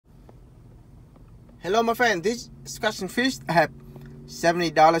Hello my friend, this scratch and fish. I have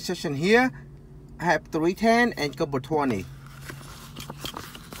 $70 session here. I have 310 and couple 20.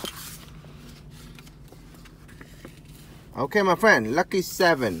 Okay my friend, lucky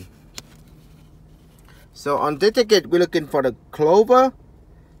 7. So on this ticket we're looking for the clover,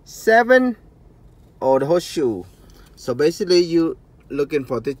 7, or the horseshoe. So basically you looking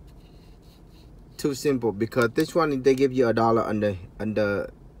for this two symbol, because this one they give you $1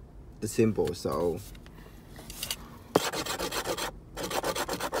 under the symbol. So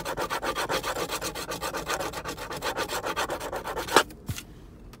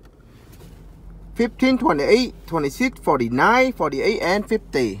 $15, $28, $26, $49, $48, and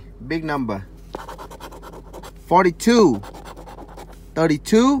 $50. Big number. $42,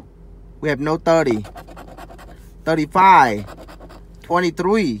 $32. We have no 30. $35,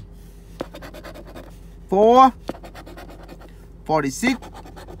 $23, $4, $46,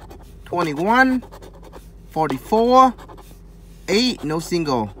 $21, $44, $8, no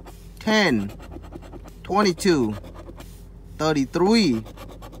single, $10, $22, $33,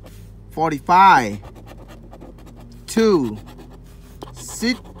 $45, $2,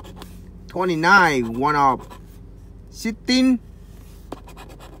 $6, $29, one off, $16,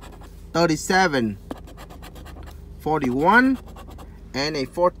 $37, $41, and a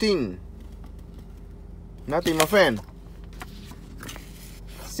 $14. Nothing my friend.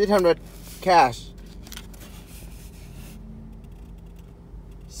 600 cash.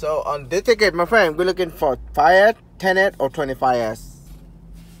 So on this ticket my friend, we're looking for 5S, 10S, or 25S.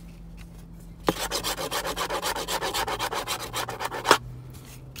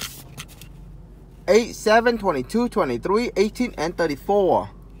 $8, $7, $22, $23, $18, and $34.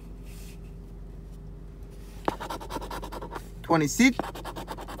 $26,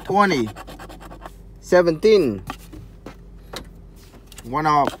 $20, $17, one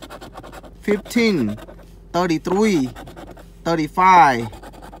off, $15, $33, $35,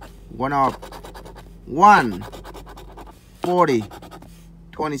 one off, $1, $40,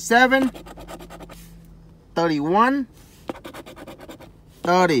 $27, $31,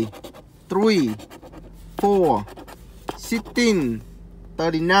 $30, $3, $4, $16,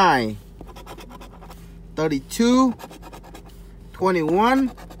 $39, $32,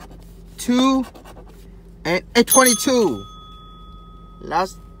 $21, $2, and a $22.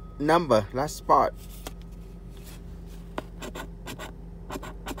 Last number, last spot.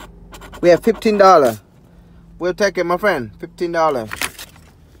 We have $15. We'll take it, my friend. $15.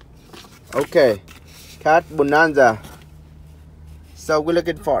 Okay. Cat Bonanza. So we're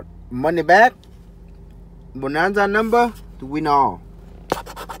looking for money back, Bonanza number to win all.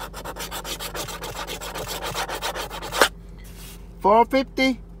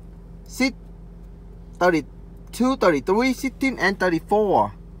 450, 6, 32, 33, 16, and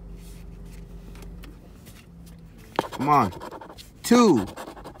 34. Come on. 2,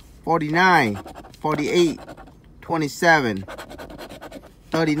 49, 48, 27,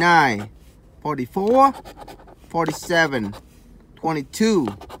 39, 44, 47, 22,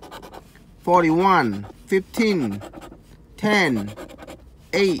 41, 15, 10,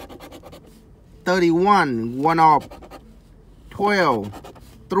 8, 31, one off, 12,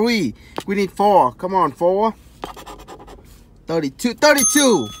 3, we need 4, come on, 4, 32,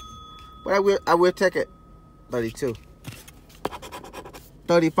 32, but I will take it, 32,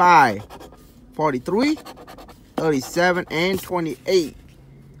 35, 43, 37, and 28,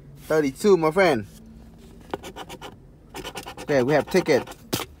 32, my friend. Okay, we have ticket.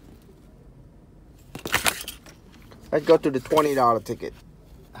 Let's go to the $20 ticket.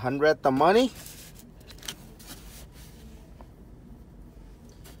 100 the money.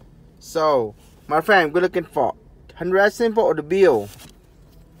 So, my friend, we're looking for 100 simple or the bill.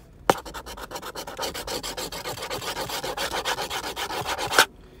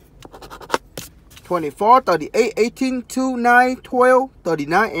 $24, $38, $18, $2, $9, $12,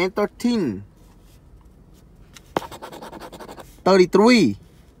 $39, and $13. $33,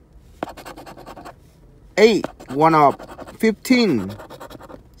 $8, one up, $15,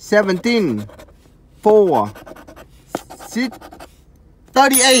 $17, $4, $6,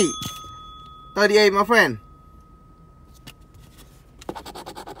 $38. $38, my friend.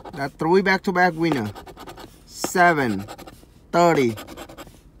 Got 3 back-to-back winner. 7, 30,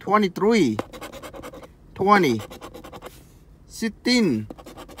 23, 20, 16,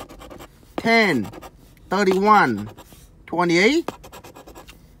 10, 31, 28,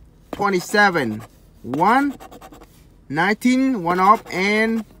 27, 1, 19, 1 off,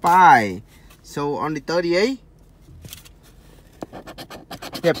 and 5. So on the 38,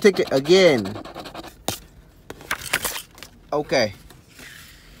 we have ticket again. Okay.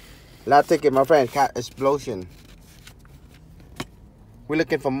 Last ticket, my friend. Cat explosion. We're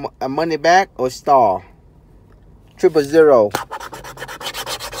looking for a money back or star. 000.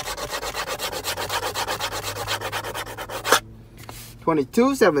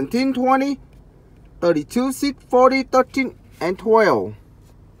 22, 17, 20, 32, 6, 40, 13, and 12.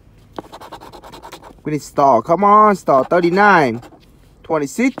 We need star. Come on, star. 39,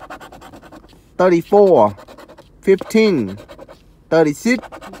 26, 34, 15, 36,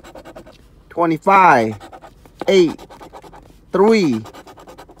 25, 8, 3,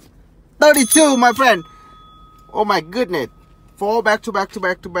 32, my friend. Oh my goodness. 4 back to back to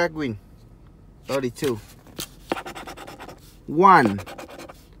back to back win. 32. 1,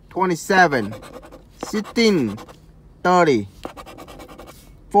 27, 16, 30,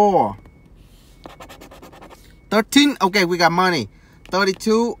 4, 13. Okay, we got money.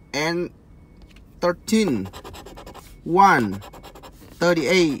 32 and 13. 1,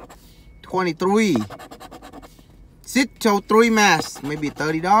 38, 23. 6, so 3 mass. Maybe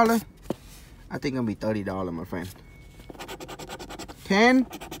 $30. I think it'll be $30, my friend. 10,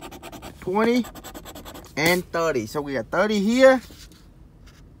 20, and 30. So we got 30 here,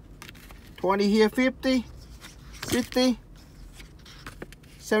 20 here, 50, 60,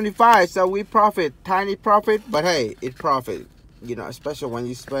 75. So we profit, tiny profit, but hey, it's profit. You know, especially when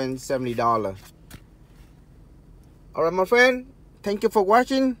you spend $70. All right, my friend. Thank you for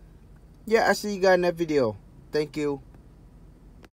watching. Yeah, I'll see you guys in that video. Thank you.